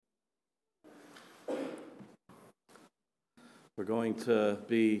We're going to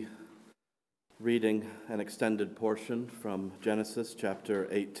be reading an extended portion from Genesis chapter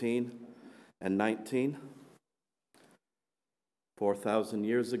 18 and 19. 4,000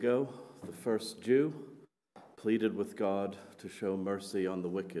 years ago, the first Jew pleaded with God to show mercy on the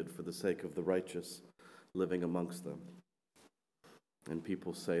wicked for the sake of the righteous living amongst them. And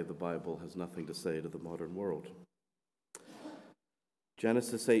people say the Bible has nothing to say to the modern world.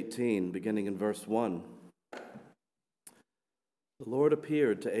 Genesis 18, beginning in verse 1. The Lord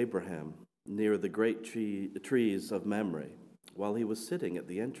appeared to Abraham near the great trees of Mamre while he was sitting at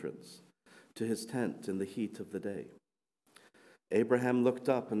the entrance to his tent in the heat of the day. Abraham looked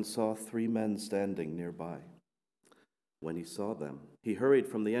up and saw 3 men standing nearby. When he saw them, he hurried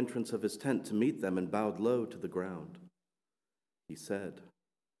from the entrance of his tent to meet them and bowed low to the ground. He said,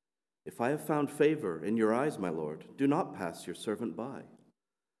 "If I have found favor in your eyes, my Lord, do not pass your servant by.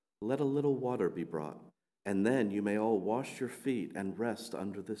 Let a little water be brought, and then you may all wash your feet and rest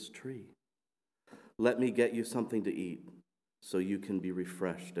under this tree. Let me get you something to eat, so you can be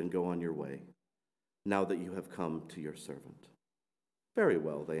refreshed and go on your way, now that you have come to your servant." "Very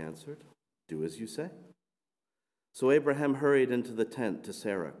well," they answered. "Do as you say." So Abraham hurried into the tent to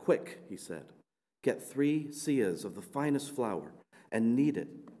Sarah. "Quick," he said, "get 3 seahs of the finest flour and knead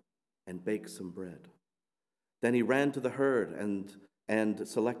it and bake some bread." Then he ran to the herd and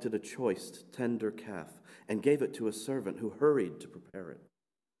selected a choice, tender calf and gave it to a servant who hurried to prepare it.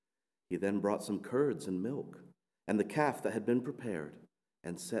 He then brought some curds and milk and the calf that had been prepared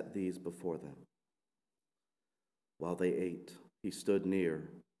and set these before them. While they ate, he stood near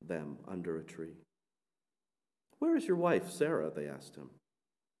them under a tree. "Where is your wife, Sarah?" they asked him.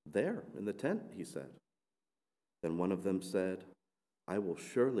 "There, in the tent," he said. Then one of them said, "I will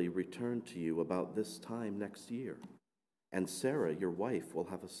surely return to you about this time next year, and Sarah, your wife, will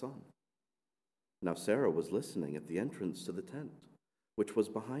have a son." Now Sarah was listening at the entrance to the tent, which was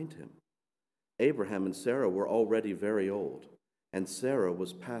behind him. Abraham and Sarah were already very old, and Sarah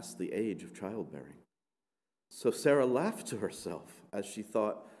was past the age of childbearing. So Sarah laughed to herself as she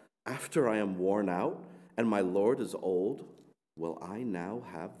thought, "After I am worn out and my Lord is old, will I now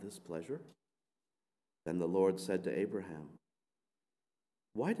have this pleasure?" Then the Lord said to Abraham,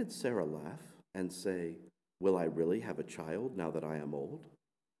 "Why did Sarah laugh and say, 'Will I really have a child now that I am old?'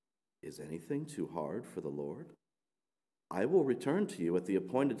 Is anything too hard for the Lord? I will return to you at the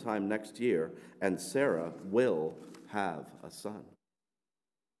appointed time next year, and Sarah will have a son."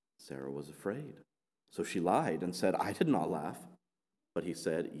 Sarah was afraid, so she lied and said, "I did not laugh." But he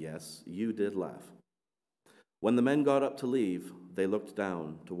said, "Yes, you did laugh." When the men got up to leave, they looked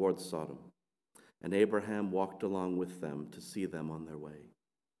down towards Sodom, and Abraham walked along with them to see them on their way.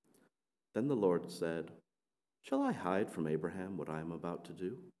 Then the Lord said, "Shall I hide from Abraham what I am about to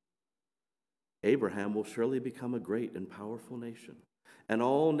do? Abraham will surely become a great and powerful nation, and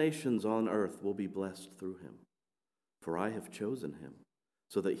all nations on earth will be blessed through him. For I have chosen him,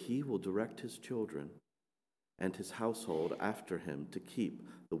 so that he will direct his children and his household after him to keep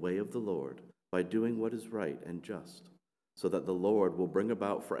the way of the Lord by doing what is right and just, so that the Lord will bring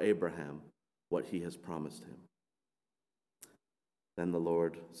about for Abraham what he has promised him." Then the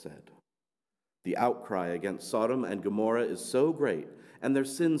Lord said, "The outcry against Sodom and Gomorrah is so great, and their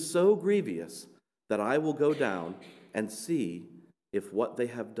sin so grievous, that I will go down and see if what they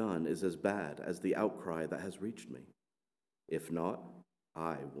have done is as bad as the outcry that has reached me. If not,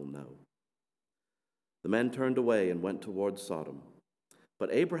 I will know." The men turned away and went towards Sodom,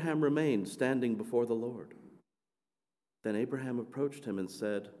 but Abraham remained standing before the Lord. Then Abraham approached him and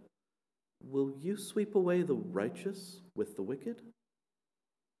said, "Will you sweep away the righteous with the wicked?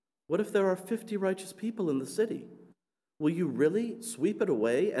 What if there are 50 righteous people in the city? Will you really sweep it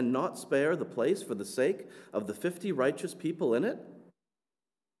away and not spare the place for the sake of the 50 righteous people in it?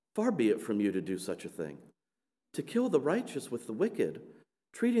 Far be it from you to do such a thing, to kill the righteous with the wicked,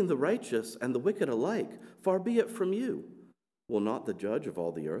 treating the righteous and the wicked alike. Far be it from you. Will not the judge of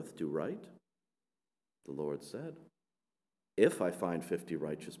all the earth do right?" The Lord said, "If I find 50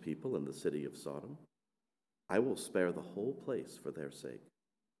 righteous people in the city of Sodom, I will spare the whole place for their sake."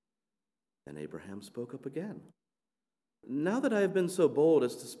 Then Abraham spoke up again. "Now that I have been so bold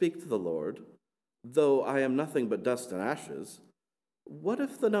as to speak to the Lord, though I am nothing but dust and ashes, what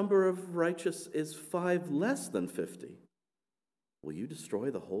if the number of righteous is 5 less than 50? Will you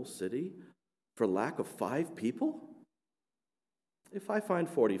destroy the whole city for lack of 5 people? If I find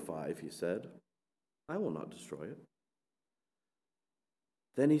 45, he said, I will not destroy it."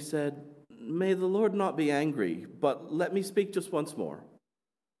 Then he said, "May the Lord not be angry, but let me speak just once more.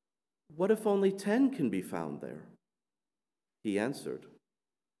 What if only 10 can be found there?" He answered,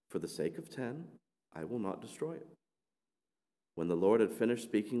 "For the sake of 10, I will not destroy it." When the Lord had finished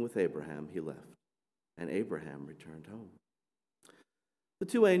speaking with Abraham, he left, and Abraham returned home. The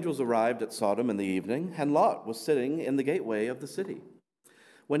two angels arrived at Sodom in the evening, and Lot was sitting in the gateway of the city.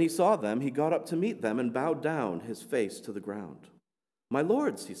 When he saw them, he got up to meet them and bowed down his face to the ground. "My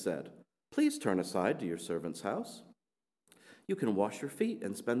lords," he said, "please turn aside to your servant's house. You can wash your feet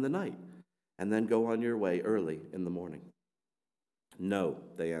and spend the night, and then go on your way early in the morning." "No,"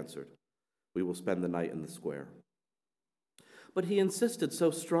 they answered, "we will spend the night in the square." But he insisted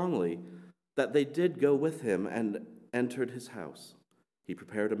so strongly that they did go with him and entered his house. He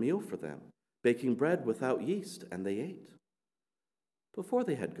prepared a meal for them, baking bread without yeast, and they ate. Before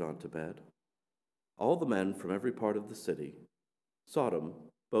they had gone to bed, all the men from every part of the city, Sodom,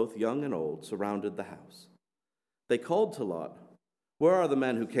 both young and old, surrounded the house. They called to Lot, "Where are the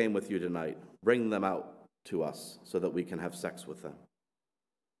men who came with you tonight? Bring them out to us so that we can have sex with them."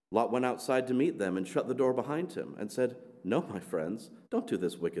 Lot went outside to meet them and shut the door behind him and said, "No, my friends, don't do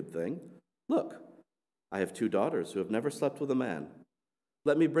this wicked thing. Look, I have 2 daughters who have never slept with a man.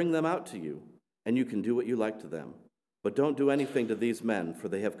 Let me bring them out to you, and you can do what you like to them. But don't do anything to these men, for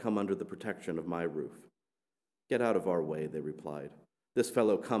they have come under the protection of my roof." "Get out of our way," they replied. "This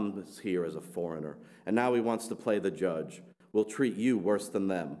fellow comes here as a foreigner, and now he wants to play the judge. We'll treat you worse than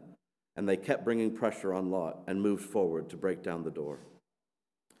them." And they kept bringing pressure on Lot and moved forward to break down the door.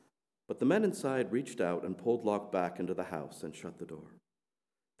 But the men inside reached out and pulled Lot back into the house and shut the door.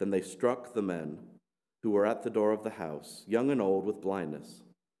 Then they struck the men who were at the door of the house, young and old, with blindness,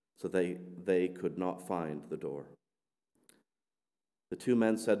 so they could not find the door. The 2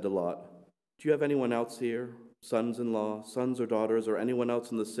 men said to Lot, "Do you have anyone else here, sons-in-law, sons or daughters, or anyone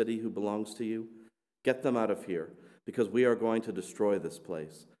else in the city who belongs to you? Get them out of here, because we are going to destroy this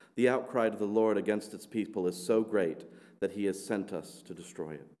place. The outcry to the Lord against its people is so great that he has sent us to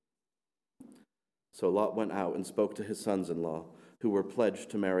destroy it." So Lot went out and spoke to his sons-in-law, who were pledged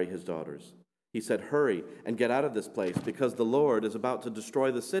to marry his daughters. He said, "Hurry and get out of this place, because the Lord is about to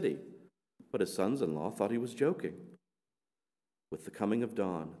destroy the city." But his sons-in-law thought he was joking. With the coming of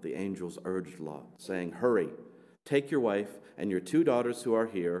dawn, the angels urged Lot, saying, "Hurry, take your wife and your 2 daughters who are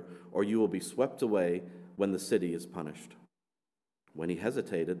here, or you will be swept away when the city is punished." When he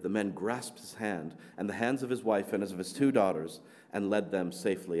hesitated, the men grasped his hand and the hands of his wife and of his 2 daughters and led them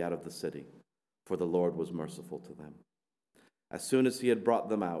safely out of the city, for the Lord was merciful to them. As soon as he had brought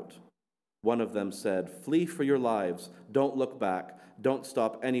them out, one of them said, "Flee for your lives. Don't look back. Don't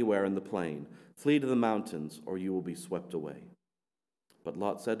stop anywhere in the plain. Flee to the mountains, or you will be swept away." But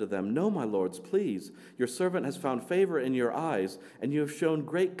Lot said to them, "No, my lords, please. Your servant has found favor in your eyes, and you have shown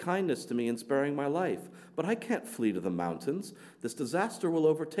great kindness to me in sparing my life. But I can't flee to the mountains. This disaster will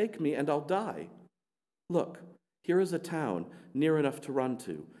overtake me, and I'll die. Look, here is a town near enough to run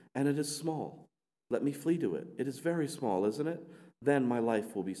to, and it is small. Let me flee to it. It is very small, isn't it? Then my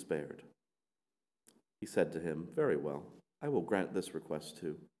life will be spared." He said to him, "Very well, I will grant this request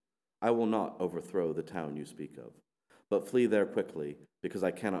too. I will not overthrow the town you speak of, but flee there quickly, because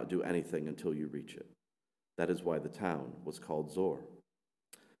I cannot do anything until you reach it." That is why the town was called Zor.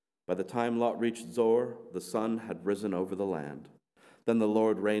 By the time Lot reached Zor, the sun had risen over the land. Then the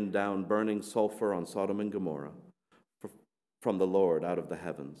Lord rained down burning sulfur on Sodom and Gomorrah from the Lord out of the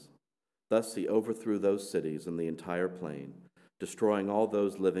heavens. Thus he overthrew those cities and the entire plain, destroying all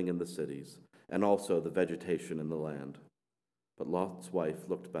those living in the cities, and also the vegetation in the land. But Lot's wife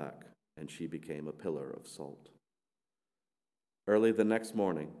looked back, and she became a pillar of salt. Early the next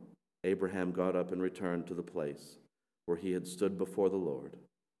morning, Abraham got up and returned to the place where he had stood before the Lord.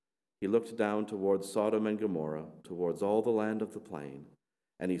 He looked down towards Sodom and Gomorrah, towards all the land of the plain,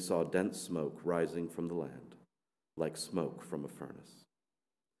 and he saw dense smoke rising from the land, like smoke from a furnace.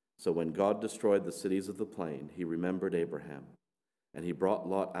 So when God destroyed the cities of the plain, he remembered Abraham, and he brought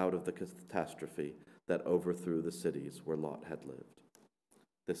Lot out of the catastrophe that overthrew the cities where Lot had lived.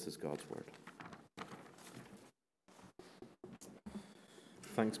 This is God's word.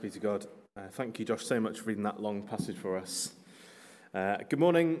 Thanks be to God. Thank you, Josh, so much for reading that long passage for us. Good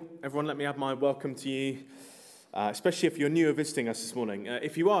morning, everyone. Let me add my welcome to you, especially if you're new or visiting us this morning.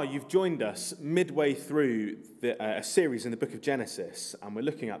 If you are, you've joined us midway through a series in the book of Genesis, and we're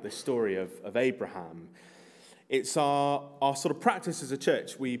looking at this story of Abraham. It's our sort of practice as a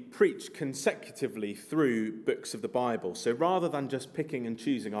church. We preach consecutively through books of the Bible. So rather than just picking and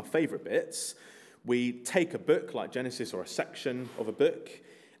choosing our favourite bits, we take a book like Genesis or a section of a book,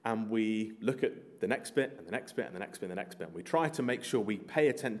 and we look at the next bit and the next bit and the next bit and the next bit. We try to make sure we pay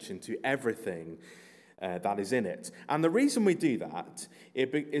attention to everything that is in it. And the reason we do that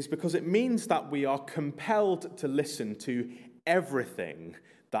is because it means that we are compelled to listen to everything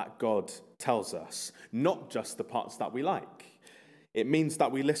that God tells us, not just the parts that we like. It means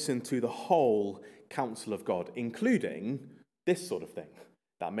that we listen to the whole counsel of God, including this sort of thing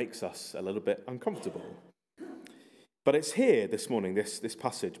that makes us a little bit uncomfortable. But it's here this morning, this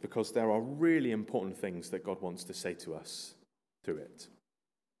passage, because there are really important things that God wants to say to us through it.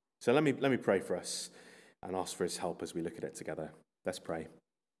 So let me pray for us and ask for his help as we look at it together. Let's pray.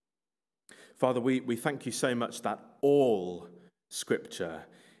 Father, we thank you so much that all Scripture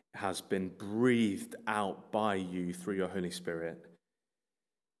has been breathed out by you through your Holy Spirit.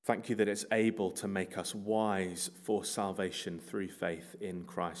 Thank you that it's able to make us wise for salvation through faith in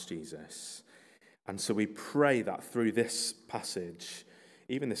Christ Jesus. And so we pray that through this passage,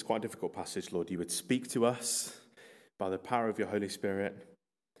 even this quite difficult passage, Lord, you would speak to us by the power of your Holy Spirit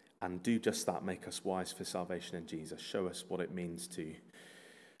and do just that, make us wise for salvation in Jesus. Show us what it means to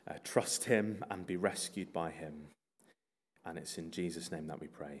trust him and be rescued by him. And it's in Jesus' name that we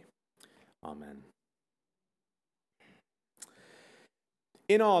pray. Amen.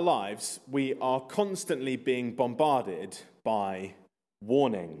 In our lives, we are constantly being bombarded by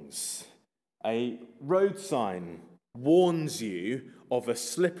warnings. A road sign warns you of a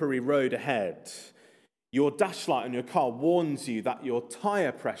slippery road ahead. Your dashlight on your car warns you that your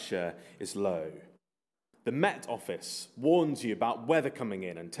tyre pressure is low. The Met Office warns you about weather coming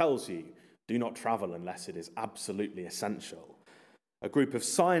in and tells you, do not travel unless it is absolutely essential. A group of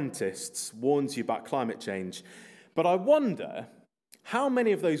scientists warns you about climate change. But I wonder, how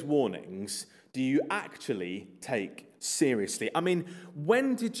many of those warnings do you actually take seriously? I mean,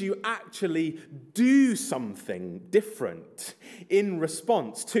 when did you actually do something different in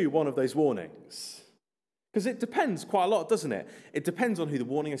response to one of those warnings? Because it depends quite a lot, doesn't it? It depends on who the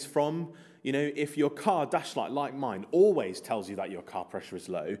warning is from. You know, if your car dashlight, like mine, always tells you that your car pressure is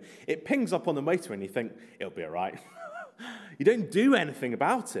low, it pings up on the motor and you think, it'll be all right. You don't do anything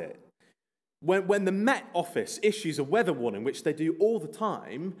about it. When the Met Office issues a weather warning, which they do all the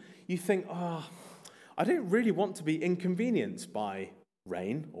time, you think, I don't really want to be inconvenienced by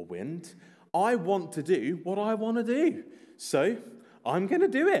rain or wind. I want to do what I want to do. So I'm going to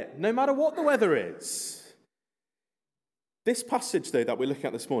do it, no matter what the weather is. This passage, though, that we're looking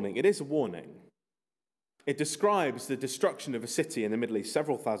at this morning, it is a warning. It describes the destruction of a city in the Middle East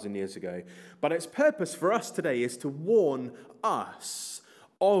several thousand years ago. But its purpose for us today is to warn us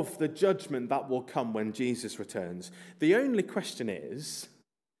of the judgment that will come when Jesus returns. The only question is,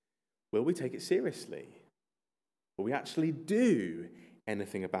 will we take it seriously? Will we actually do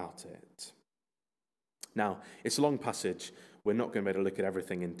anything about it? Now, it's a long passage. We're not going to be able to look at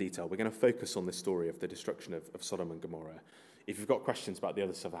everything in detail. We're going to focus on the story of the destruction of Sodom and Gomorrah. If you've got questions about the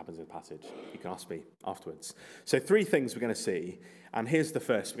other stuff that happens in the passage, you can ask me afterwards. So 3 things we're going to see. And here's the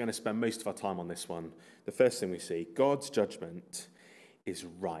first. We're going to spend most of our time on this one. The first thing we see, God's judgment is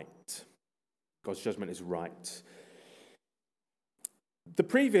right. God's judgment is right. The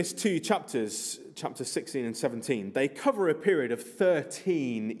previous 2 chapters, chapters 16 and 17, they cover a period of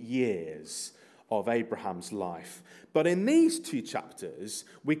 13 years of Abraham's life. But in these 2 chapters,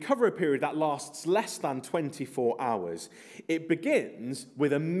 we cover a period that lasts less than 24 hours. It begins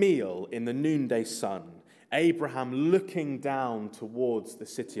with a meal in the noonday sun, Abraham looking down towards the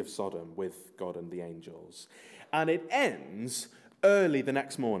city of Sodom with God and the angels. And it ends early the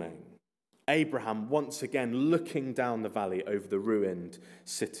next morning, Abraham once again looking down the valley over the ruined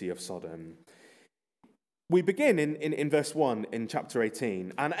city of Sodom. We begin in verse 1 in chapter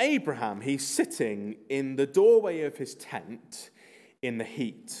 18, and Abraham, he's sitting in the doorway of his tent in the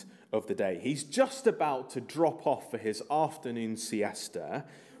heat of the day. He's just about to drop off for his afternoon siesta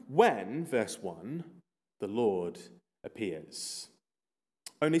when, verse 1, the Lord appears.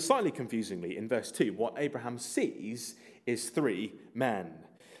 Only slightly confusingly, in verse 2, what Abraham sees is 3 men.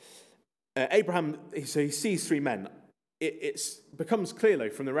 Abraham, so he sees 3 men. It becomes clear,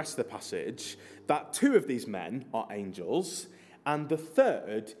 though, from the rest of the passage that 2 of these men are angels, and the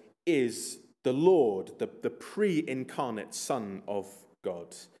third is the Lord, the pre-incarnate Son of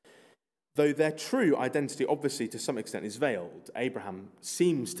God. Though their true identity, obviously, to some extent, is veiled. Abraham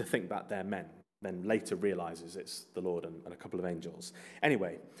seems to think that they're men, then later realizes it's the Lord and a couple of angels.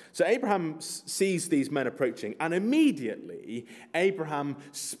 Anyway, so Abraham sees these men approaching, and immediately Abraham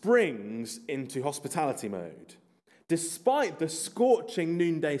springs into hospitality mode. Despite the scorching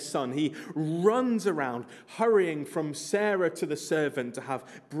noonday sun, he runs around, hurrying from Sarah to the servant to have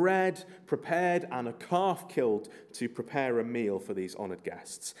bread prepared and a calf killed to prepare a meal for these honored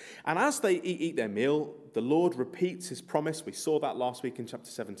guests. And as they eat their meal, the Lord repeats his promise. We saw that last week in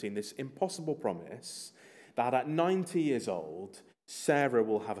chapter 17, this impossible promise that at 90 years old, Sarah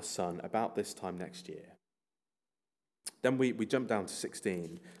will have a son about this time next year. Then we jump down to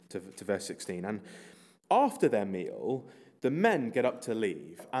 16, to verse 16. And after their meal, the men get up to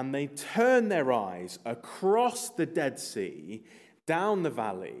leave, and they turn their eyes across the Dead Sea, down the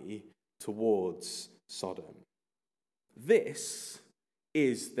valley, towards Sodom. This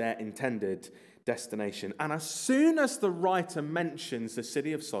is their intended destination. And as soon as the writer mentions the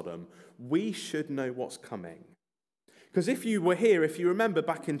city of Sodom, we should know what's coming. Because if you were here, if you remember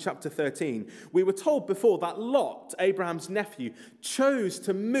back in chapter 13, we were told before that Lot, Abraham's nephew, chose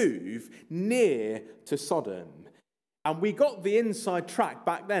to move near to Sodom. And we got the inside track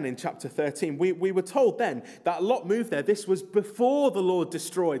back then in chapter 13. We were told then that Lot moved there. This was before the Lord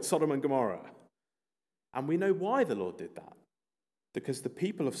destroyed Sodom and Gomorrah. And we know why the Lord did that. Because the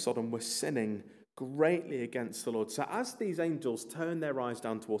people of Sodom were sinning greatly against the Lord. So as these angels turn their eyes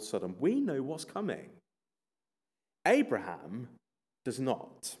down towards Sodom, we know what's coming. Abraham does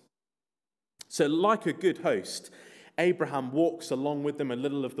not. So like a good host, Abraham walks along with them a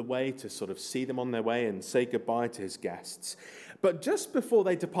little of the way to sort of see them on their way and say goodbye to his guests. But just before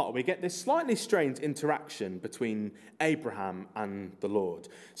they depart, we get this slightly strange interaction between Abraham and the Lord.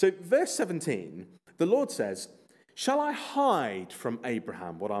 So verse 17, the Lord says, "Shall I hide from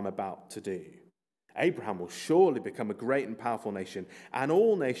Abraham what I'm about to do? Abraham will surely become a great and powerful nation, and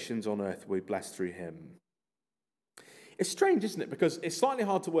all nations on earth will be blessed through him." It's strange, isn't it? Because it's slightly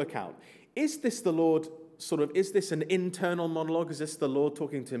hard to work out. Is this the Lord is this an internal monologue? Is this the Lord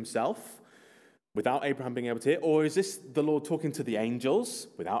talking to himself without Abraham being able to hear? Or is this the Lord talking to the angels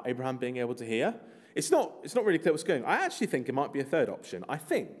without Abraham being able to hear? It's not really clear what's going on. I actually think it might be a third option. I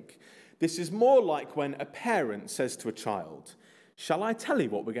think this is more like when a parent says to a child, "Shall I tell you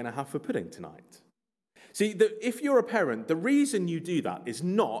what we're going to have for pudding tonight?" See, if you're a parent, the reason you do that is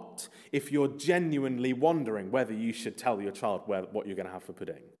not if you're genuinely wondering whether you should tell your child what you're going to have for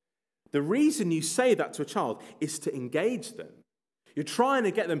pudding. The reason you say that to a child is to engage them. You're trying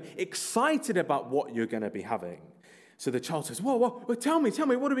to get them excited about what you're going to be having. So the child says, "Whoa, tell me,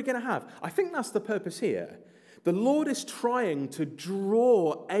 what are we going to have?" I think that's the purpose here. The Lord is trying to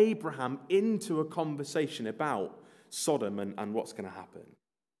draw Abraham into a conversation about Sodom and what's going to happen.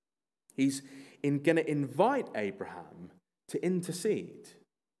 He's going to invite Abraham to intercede,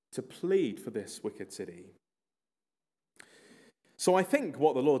 to plead for this wicked city. So I think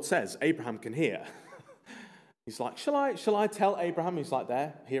what the Lord says, Abraham can hear. He's like, shall I tell Abraham? He's like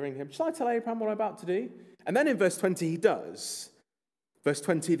there, hearing him. "Shall I tell Abraham what I'm about to do?" And then in verse 20, he does. Verse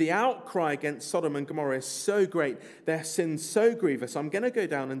 20, "The outcry against Sodom and Gomorrah is so great, their sins so grievous, I'm going to go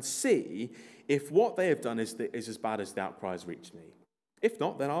down and see if what they have done is as bad as the outcry has reached me. If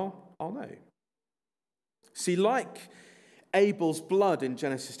not, then I'll know." See, like Abel's blood in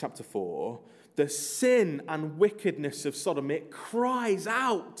Genesis chapter 4, the sin and wickedness of Sodom, it cries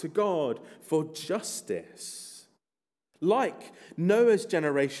out to God for justice. Like Noah's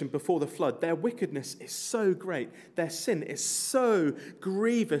generation before the flood, their wickedness is so great, their sin is so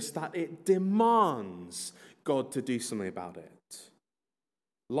grievous that it demands God to do something about it.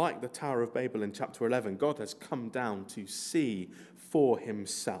 Like the Tower of Babel in chapter 11, God has come down to see for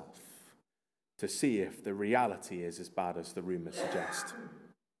himself, to see if the reality is as bad as the rumors suggest.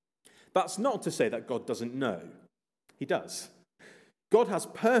 That's not to say that God doesn't know. He does. God has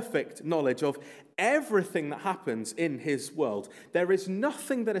perfect knowledge of everything that happens in his world. There is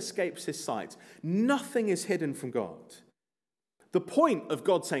nothing that escapes his sight. Nothing is hidden from God. The point of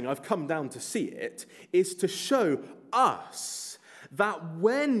God saying, "I've come down to see it," is to show us that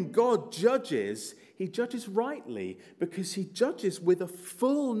when God judges, he judges rightly because he judges with a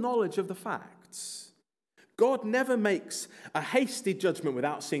full knowledge of the facts. God never makes a hasty judgment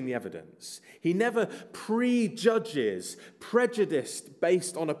without seeing the evidence. He never prejudges, prejudiced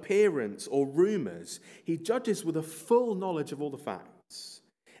based on appearance or rumors. He judges with a full knowledge of all the facts.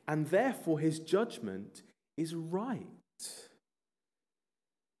 And therefore his judgment is right.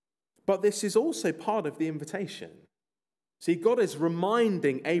 But this is also part of the invitation. See, God is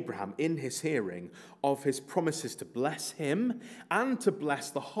reminding Abraham in his hearing of his promises to bless him and to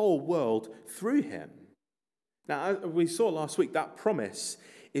bless the whole world through him. Now, as we saw last week, that promise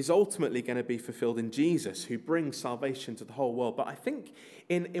is ultimately going to be fulfilled in Jesus, who brings salvation to the whole world. But I think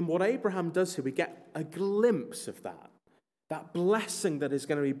in what Abraham does here, we get a glimpse of that blessing that is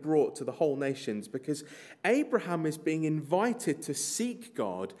going to be brought to the whole nations, because Abraham is being invited to seek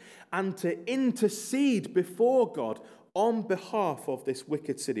God and to intercede before God on behalf of this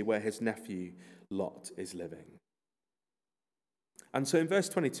wicked city where his nephew Lot is living. And so in verse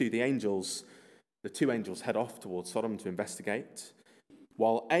 22, the two angels head off towards Sodom to investigate.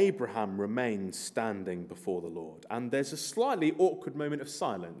 while Abraham remained standing before the Lord. And there's a slightly awkward moment of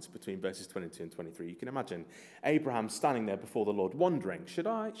silence between verses 22 and 23. You can imagine Abraham standing there before the Lord, wondering, should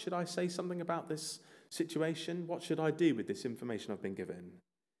I say something about this situation? What should I do with this information I've been given?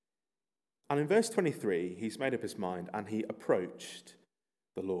 And in verse 23, he's made up his mind and he approached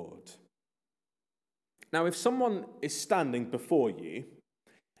the Lord. Now, if someone is standing before you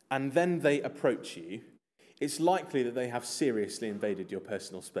and then they approach you, it's likely that they have seriously invaded your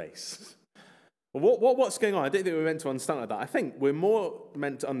personal space. What's going on? I don't think we're meant to understand it like that. I think we're more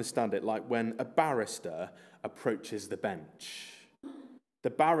meant to understand it like when a barrister approaches the bench. The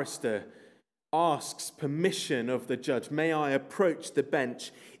barrister asks permission of the judge, may I approach the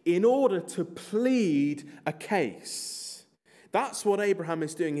bench in order to plead a case. That's what Abraham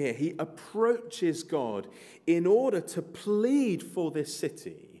is doing here. He approaches God in order to plead for this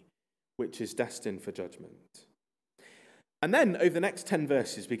city, which is destined for judgment. And then over the next 10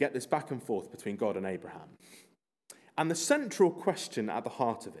 verses, we get this back and forth between God and Abraham. And the central question at the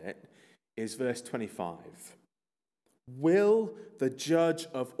heart of it is verse 25. Will the judge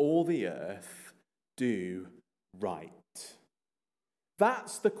of all the earth do right?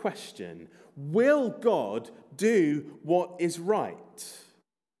 That's the question. Will God do what is right?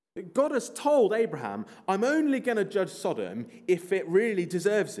 God has told Abraham, I'm only going to judge Sodom if it really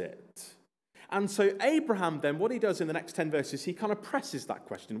deserves it. And so Abraham then, what he does in the next 10 verses, he kind of presses that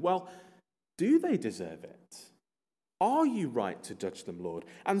question. Well, do they deserve it? Are you right to judge them, Lord?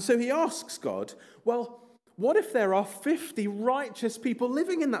 And so he asks God, well, what if there are 50 righteous people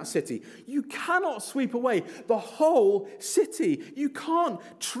living in that city? You cannot sweep away the whole city. You can't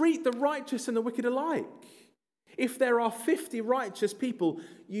treat the righteous and the wicked alike. If there are 50 righteous people,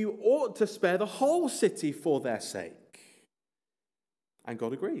 you ought to spare the whole city for their sake. And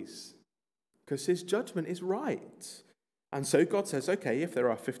God agrees, because his judgment is right. And so God says, okay, if there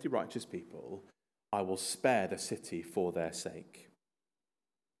are 50 righteous people, I will spare the city for their sake.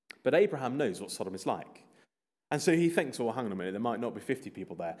 But Abraham knows what Sodom is like. And so he thinks, well, hang on a minute, there might not be 50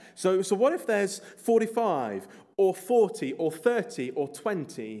 people there. So what if there's 45 or 40 or 30 or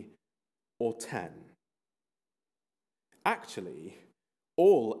 20 or 10? Actually,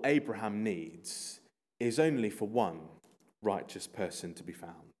 all Abraham needs is only for one righteous person to be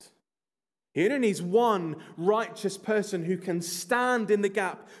found. He only needs one righteous person who can stand in the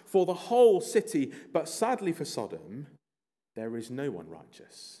gap for the whole city. But sadly for Sodom, there is no one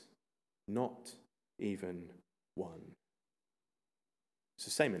righteous. Not even one. It's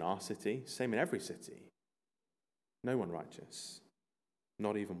the same in our city, same in every city. No one righteous.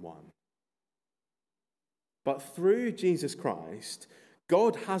 Not even one. But through Jesus Christ,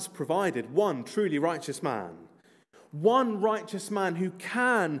 God has provided one truly righteous man. One righteous man who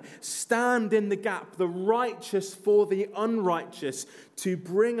can stand in the gap, the righteous for the unrighteous, to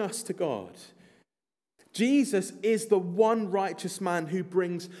bring us to God. Jesus is the one righteous man who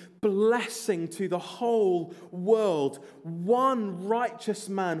brings blessing to the whole world. One righteous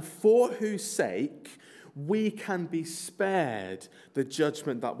man for whose sake we can be spared the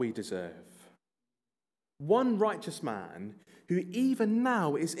judgment that we deserve. One righteous man who even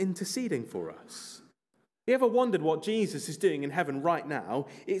now is interceding for us. You ever wondered what Jesus is doing in heaven right now?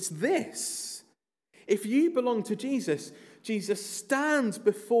 It's this. If you belong to Jesus, Jesus stands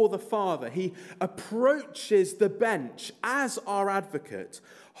before the Father. He approaches the bench as our advocate,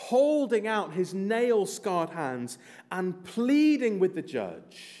 holding out his nail-scarred hands and pleading with the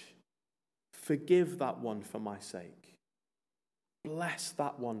judge, forgive that one for my sake. Bless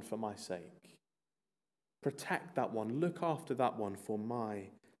that one for my sake. Protect that one. Look after that one for my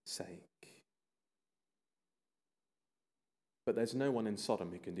sake. But there's no one in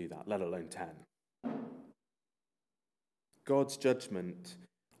Sodom who can do that, let alone 10. God's judgment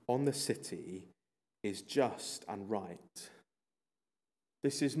on the city is just and right.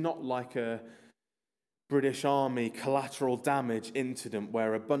 This is not like a British Army collateral damage incident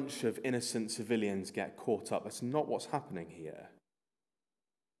where a bunch of innocent civilians get caught up. That's not what's happening here.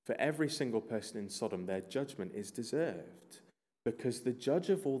 For every single person in Sodom, their judgment is deserved because the judge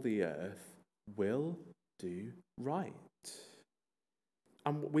of all the earth will do right.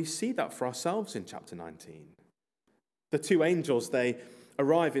 And we see that for ourselves in chapter 19. The two angels, they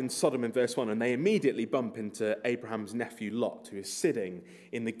arrive in Sodom in verse 1 and they immediately bump into Abraham's nephew Lot, who is sitting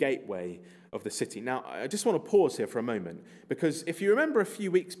in the gateway of the city. Now, I just want to pause here for a moment, because if you remember a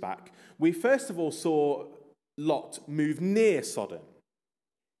few weeks back, we first of all saw Lot move near Sodom.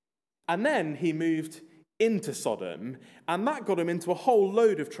 And then he moved into Sodom, and that got him into a whole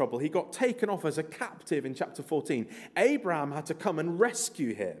load of trouble. He got taken off as a captive in chapter 14. Abraham had to come and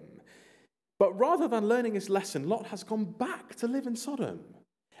rescue him. But rather than learning his lesson, Lot has gone back to live in Sodom.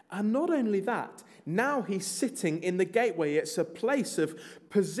 And not only that, now he's sitting in the gateway. It's a place of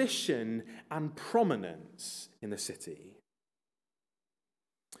position and prominence in the city.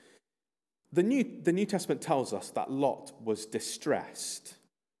 The New Testament tells us that Lot was distressed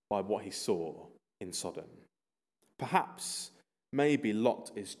by what he saw in Sodom. Perhaps, maybe Lot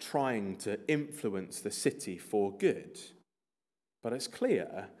is trying to influence the city for good. But it's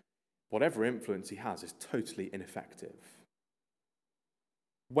clear, whatever influence he has is totally ineffective.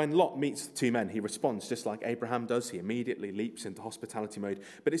 When Lot meets the two men, he responds just like Abraham does. He immediately leaps into hospitality mode.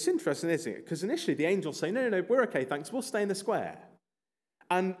 But it's interesting, isn't it? Because initially the angels say, no, we're okay, thanks, we'll stay in the square.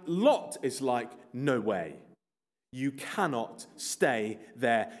 And Lot is like, no way. You cannot stay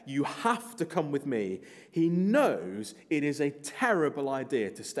there. You have to come with me. He knows it is a terrible idea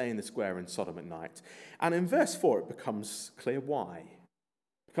to stay in the square in Sodom at night. And in verse 4, it becomes clear why.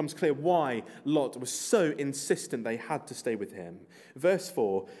 It becomes clear why Lot was so insistent they had to stay with him. Verse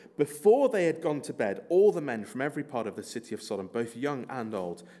 4, before they had gone to bed, all the men from every part of the city of Sodom, both young and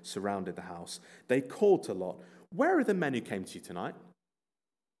old, surrounded the house. They called to Lot, where are the men who came to you tonight?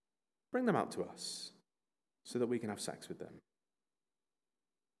 Bring them out to us, so that we can have sex with them.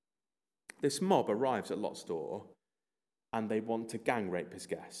 This mob arrives at Lot's door, and they want to gang rape his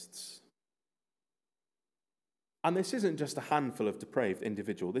guests. And this isn't just a handful of depraved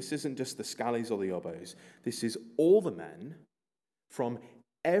individuals. This isn't just the scallies or the yobos. This is all the men from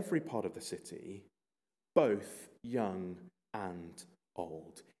every part of the city, both young and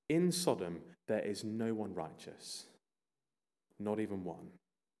old. In Sodom, there is no one righteous, not even one.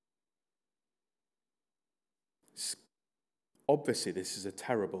 Obviously, this is a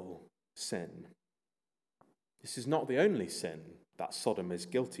terrible sin. This is not the only sin that Sodom is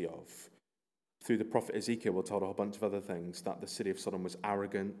guilty of. Through the prophet Ezekiel, we're told a whole bunch of other things, that the city of Sodom was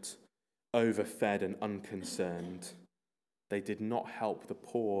arrogant, overfed and unconcerned. They did not help the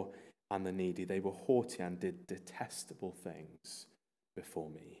poor and the needy. They were haughty and did detestable things before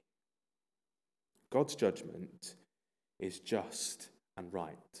me. God's judgment is just and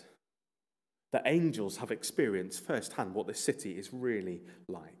right. The angels have experienced firsthand what this city is really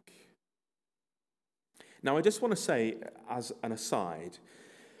like. Now, I just want to say, as an aside,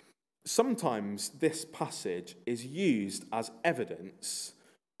 sometimes this passage is used as evidence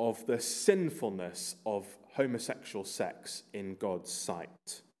of the sinfulness of homosexual sex in God's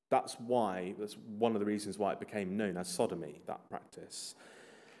sight. That's one of the reasons why it became known as sodomy, that practice.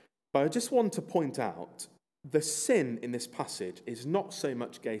 But I just want to point out, the sin in this passage is not so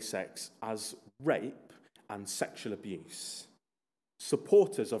much gay sex as rape and sexual abuse.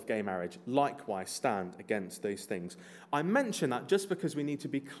 Supporters of gay marriage likewise stand against those things. I mention that just because we need to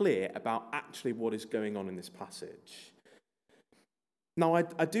be clear about actually what is going on in this passage. Now,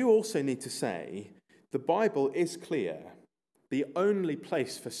 I do also need to say, the Bible is clear. The only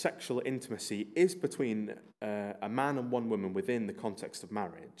place for sexual intimacy is between a man and one woman within the context of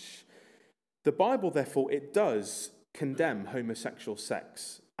marriage. The Bible, therefore, it does condemn homosexual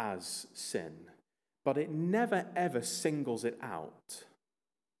sex as sin, but it never, ever singles it out.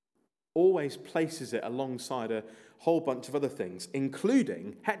 Always places it alongside a whole bunch of other things,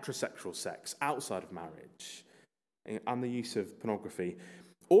 including heterosexual sex outside of marriage and the use of pornography.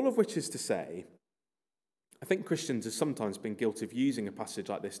 All of which is to say, I think Christians have sometimes been guilty of using a passage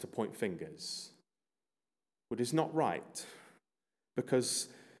like this to point fingers, which is not right, because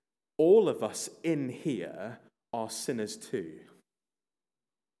all of us in here are sinners too.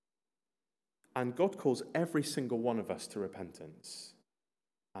 And God calls every single one of us to repentance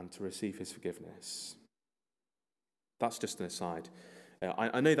and to receive his forgiveness. That's just an aside.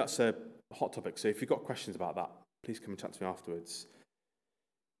 I know that's a hot topic, so if you've got questions about that, please come and chat to me afterwards.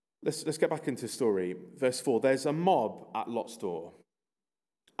 Let's get back into the story. Verse 4, there's a mob at Lot's door.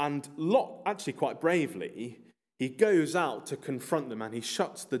 And Lot, actually quite bravely, he goes out to confront them and he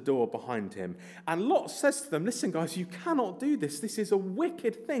shuts the door behind him. And Lot says to them, listen guys, you cannot do this. This is a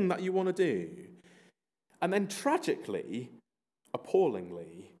wicked thing that you want to do. And then tragically,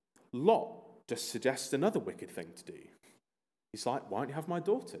 appallingly, Lot just suggests another wicked thing to do. He's like, why don't you have my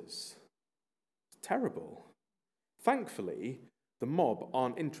daughters? It's terrible. Thankfully, the mob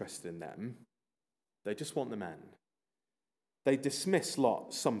aren't interested in them. They just want the men. They dismiss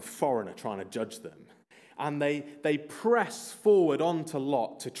Lot, some foreigner trying to judge them. And they press forward onto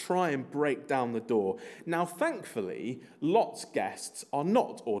Lot to try and break down the door. Now, thankfully, Lot's guests are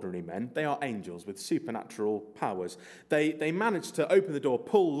not ordinary men. They are angels with supernatural powers. They manage to open the door,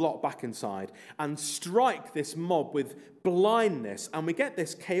 pull Lot back inside, and strike this mob with blindness. And we get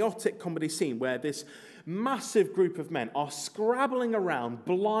this chaotic comedy scene where this massive group of men are scrabbling around,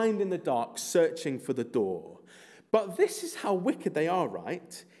 blind in the dark, searching for the door. But this is how wicked they are,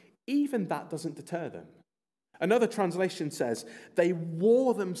 right? Even that doesn't deter them. Another translation says they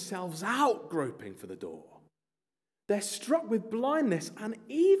wore themselves out groping for the door. They're struck with blindness, and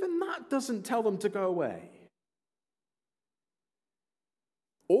even that doesn't tell them to go away.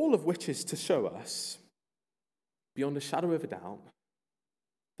 All of which is to show us, beyond a shadow of a doubt,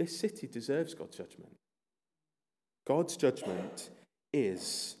 this city deserves God's judgment. God's judgment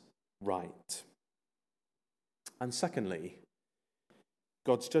is right. And secondly,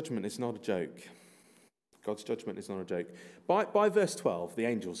 God's judgment is not a joke. God's judgment is not a joke. By verse 12, the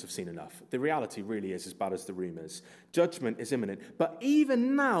angels have seen enough. The reality really is as bad as the rumours. Judgment is imminent. But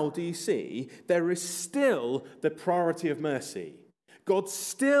even now, do you see, there is still the priority of mercy. God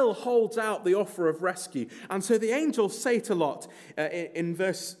still holds out the offer of rescue. And so the angels say to Lot in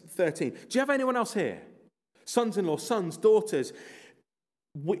verse 13, do you have anyone else here? Sons-in-law, sons, daughters,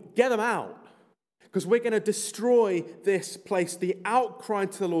 get them out. Because we're going to destroy this place. The outcry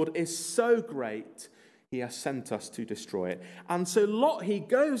to the Lord is so great, he has sent us to destroy it. And so Lot, he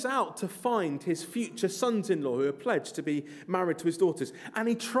goes out to find his future sons-in-law who are pledged to be married to his daughters. And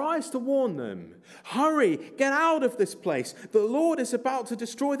he tries to warn them, hurry, get out of this place. The Lord is about to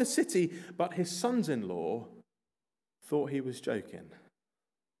destroy the city. But his sons-in-law thought he was joking.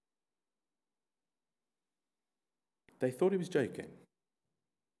 They thought he was joking.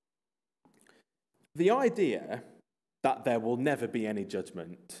 The idea that there will never be any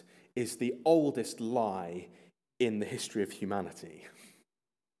judgment is the oldest lie in the history of humanity.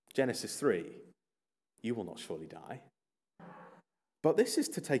 Genesis 3, you will not surely die. But this is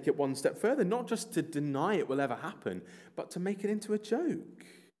to take it one step further, not just to deny it will ever happen, but to make it into a joke.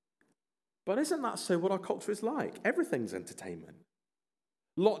 But isn't that so what our culture is like? Everything's entertainment.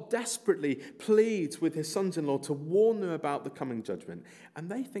 Lot desperately pleads with his sons-in-law to warn them about the coming judgment. And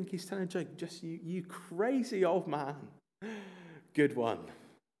they think he's telling a joke. Just you crazy old man. Good one.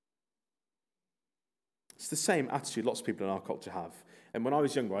 It's the same attitude lots of people in our culture have. And when I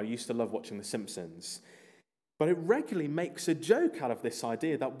was younger, I used to love watching The Simpsons. But it regularly makes a joke out of this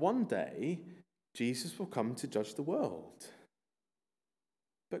idea that one day Jesus will come to judge the world.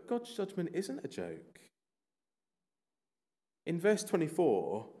 But God's judgment isn't a joke. In verse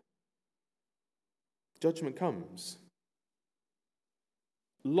 24, judgment comes.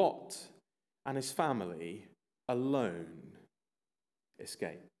 Lot and his family alone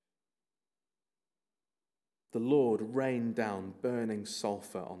escape. The Lord rained down burning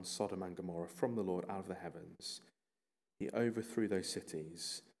sulfur on Sodom and Gomorrah from the Lord out of the heavens. He overthrew those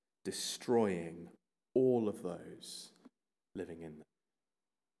cities, destroying all of those living in them.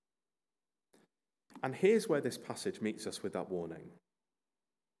 And here's where this passage meets us with that warning.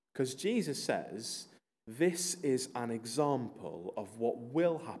 Because Jesus says, this is an example of what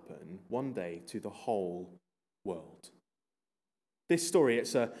will happen one day to the whole world. This story,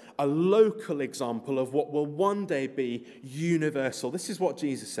 it's a local example of what will one day be universal. This is what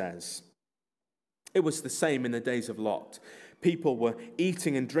Jesus says. It was the same in the days of Lot. People were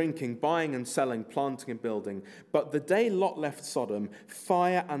eating and drinking, buying and selling, planting and building. But the day Lot left Sodom,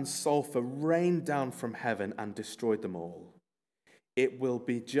 fire and sulfur rained down from heaven and destroyed them all. It will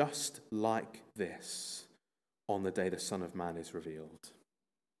be just like this on the day the Son of Man is revealed.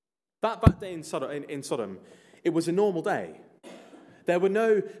 That day in Sodom, it was a normal day. There were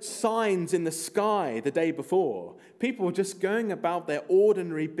no signs in the sky the day before. People were just going about their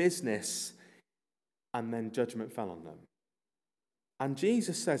ordinary business, and then judgment fell on them. And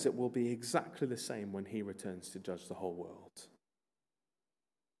Jesus says it will be exactly the same when he returns to judge the whole world.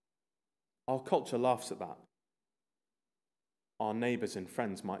 Our culture laughs at that. Our neighbours and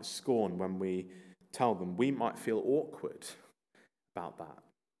friends might scorn when we tell them. We might feel awkward about that.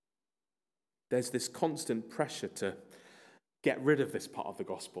 There's this constant pressure to get rid of this part of the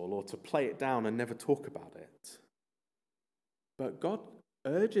gospel or to play it down and never talk about it. But God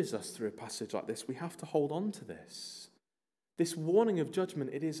urges us through a passage like this, we have to hold on to this. This warning of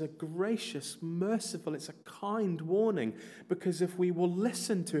judgment, it is a gracious, merciful, it's a kind warning, because if we will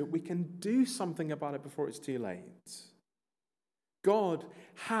listen to it, we can do something about it before it's too late. God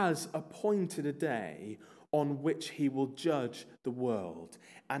has appointed a day on which he will judge the world,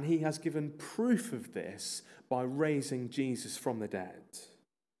 and he has given proof of this by raising Jesus from the dead.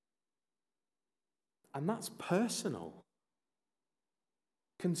 And that's personal.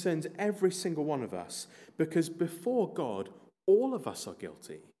 Concerns every single one of us, because before God, all of us are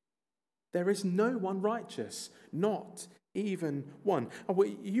guilty. There is no one righteous, not even one.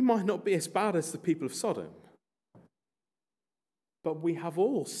 You might not be as bad as the people of Sodom, But we have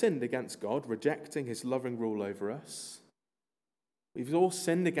all sinned against God, rejecting his loving rule over us. We've all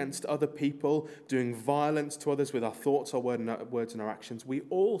sinned against other people, doing violence to others with our thoughts, our words, and our actions. We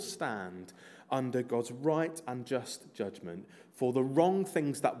all stand under God's right and just judgment for the wrong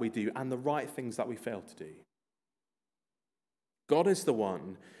things that we do and the right things that we fail to do. God is the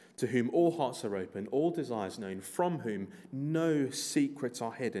one to whom all hearts are open, all desires known, from whom no secrets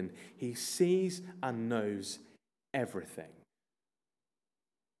are hidden. He sees and knows everything.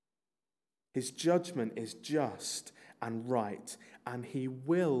 His judgment is just and right, and he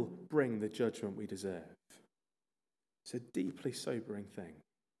will bring the judgment we deserve. It's a deeply sobering thing.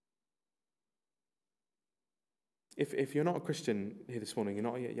 If you're not a Christian here this morning, you're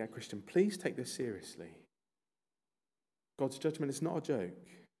not yet a Christian, please take this seriously. God's judgment is not a joke.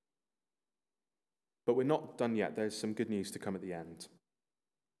 But we're not done yet. There's some good news to come at the end.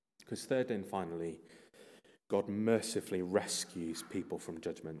 Because third and finally, God mercifully rescues people from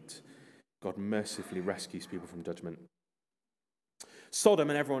judgment. God mercifully rescues people from judgment.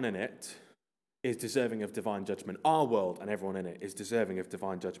 Sodom and everyone in it is deserving of divine judgment. Our world and everyone in it is deserving of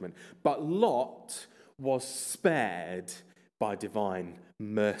divine judgment. But Lot was spared by divine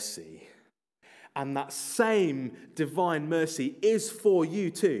mercy. And that same divine mercy is for you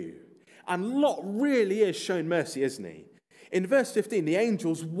too. And Lot really is shown mercy, isn't he? In verse 15, the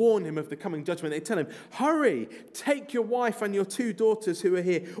angels warn him of the coming judgment. They tell him, hurry, take your wife and your 2 daughters who are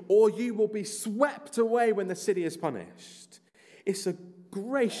here, or you will be swept away when the city is punished. It's a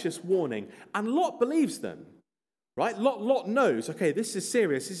gracious warning, and Lot believes them, right? Lot knows, okay, this is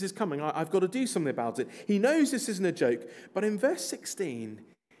serious, this is coming, I've got to do something about it. He knows this isn't a joke, but in verse 16,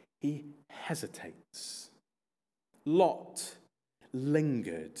 he hesitates. Lot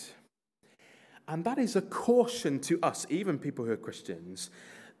lingered. And that is a caution to us, even people who are Christians,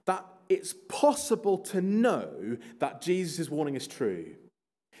 that it's possible to know that Jesus' warning is true.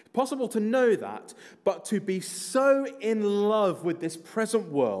 It's possible to know that, but to be so in love with this present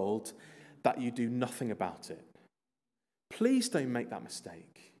world that you do nothing about it. Please don't make that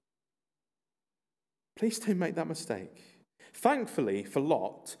mistake. Please don't make that mistake. Thankfully for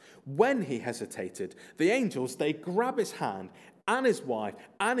Lot, when he hesitated, the angels, they grab his hand and his wife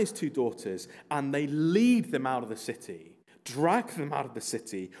and his 2 daughters, and they lead them out of the city, drag them out of the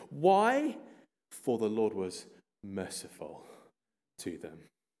city. Why? For the Lord was merciful to them.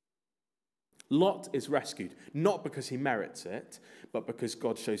 Lot is rescued, not because he merits it, but because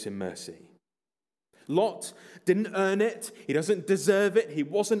God shows him mercy. Lot didn't earn it. He doesn't deserve it. He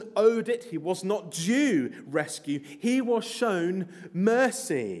wasn't owed it. He was not due rescue. He was shown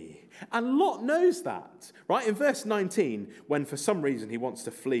mercy. And Lot knows that, right? In verse 19, when for some reason he wants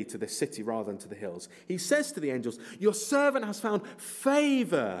to flee to the city rather than to the hills, he says to the angels, your servant has found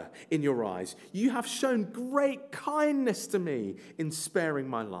favor in your eyes. You have shown great kindness to me in sparing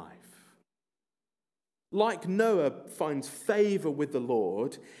my life. Like Noah finds favor with the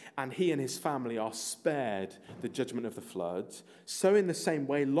Lord, and he and his family are spared the judgment of the flood, so in the same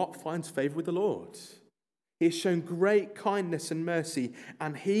way, Lot finds favor with the Lord. He has shown great kindness and mercy,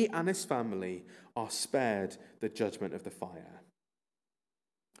 and he and his family are spared the judgment of the fire.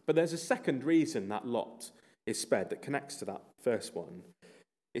 But there's a second reason that Lot is spared that connects to that first one.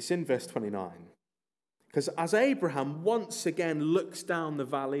 It's in verse 29. Because as Abraham once again looks down the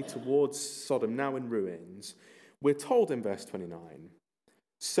valley towards Sodom, now in ruins, we're told in verse 29,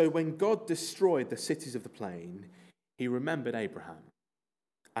 so when God destroyed the cities of the plain, he remembered Abraham,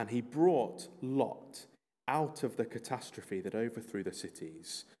 and he brought Lot out of the catastrophe that overthrew the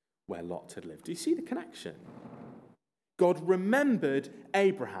cities where Lot had lived. Do you see the connection? God remembered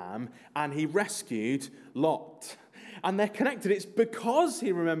Abraham and he rescued Lot. And they're connected. It's because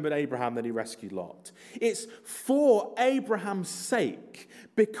he remembered Abraham that he rescued Lot. It's for Abraham's sake,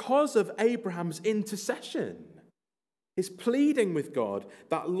 because of Abraham's intercession. His pleading with God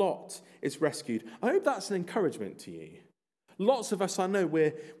that Lot is rescued. I hope that's an encouragement to you. Lots of us, I know,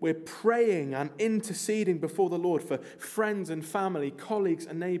 we're praying and interceding before the Lord for friends and family, colleagues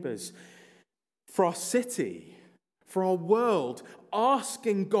and neighbours, for our city, for our world,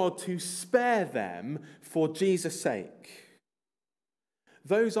 asking God to spare them for Jesus' sake.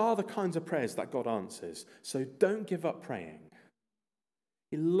 Those are the kinds of prayers that God answers, so don't give up praying.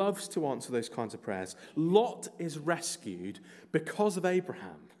 He loves to answer those kinds of prayers. Lot is rescued because of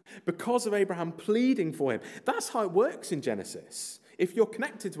Abraham pleading for him. That's how it works in Genesis. If you're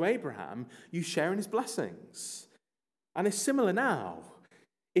connected to Abraham, you share in his blessings. And it's similar now.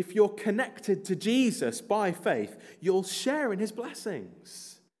 If you're connected to Jesus by faith, you'll share in his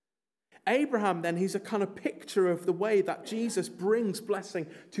blessings. Abraham, then, he's a kind of picture of the way that Jesus brings blessing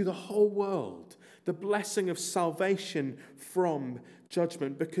to the whole world, the blessing of salvation from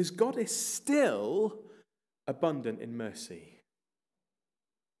judgment, because God is still abundant in mercy.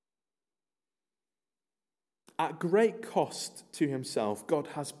 At great cost to himself, God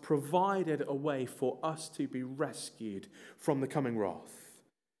has provided a way for us to be rescued from the coming wrath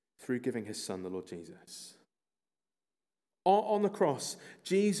through giving his Son, the Lord Jesus. On the cross,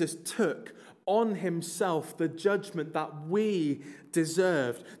 Jesus took on himself the judgment that we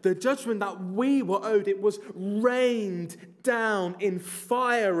deserved, the judgment that we were owed. It was rained down in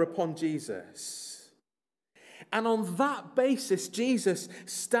fire upon Jesus. And on that basis, Jesus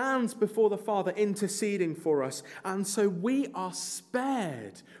stands before the Father interceding for us. And so we are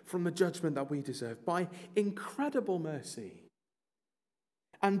spared from the judgment that we deserve by incredible mercy.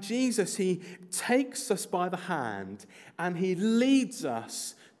 And Jesus, he takes us by the hand and he leads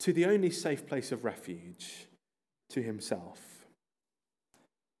us to the only safe place of refuge, to himself.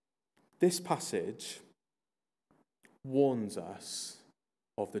 This passage warns us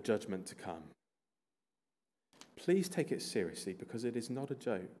of the judgment to come. Please take it seriously, because it is not a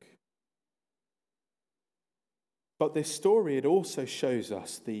joke. But this story, it also shows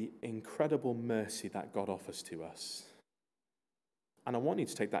us the incredible mercy that God offers to us. And I want you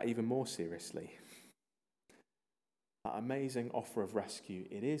to take that even more seriously. That amazing offer of rescue,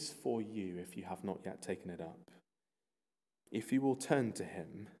 it is for you if you have not yet taken it up. If you will turn to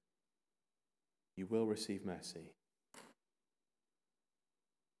him, you will receive mercy.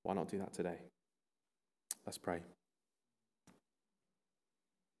 Why not do that today? Let's pray.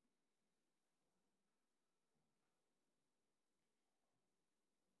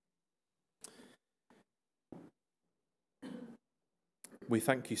 We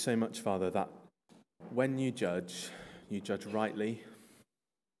thank you so much, Father, that when you judge rightly.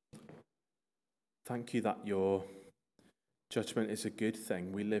 Thank you that your judgment is a good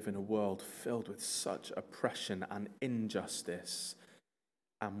thing. We live in a world filled with such oppression and injustice.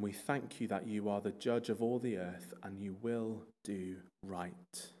 And we thank you that you are the judge of all the earth and you will do right.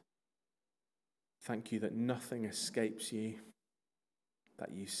 Thank you that nothing escapes you,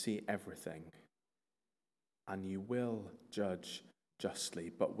 that you see everything, and you will judge justly.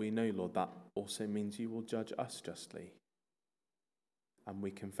 But we know, Lord, that also means you will judge us justly. And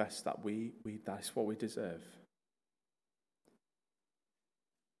we confess that that's what we deserve.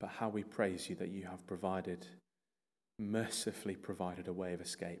 But how we praise you that you have mercifully provided a way of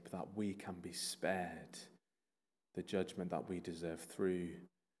escape, that we can be spared the judgment that we deserve through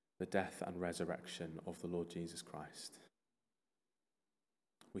the death and resurrection of the Lord Jesus Christ.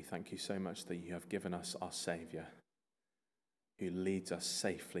 We thank you so much that you have given us our Saviour, who leads us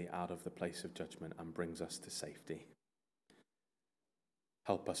safely out of the place of judgment and brings us to safety.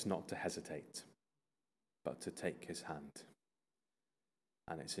 Help us not to hesitate, but to take his hand.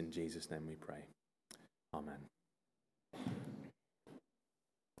 And it's in Jesus' name we pray. Amen.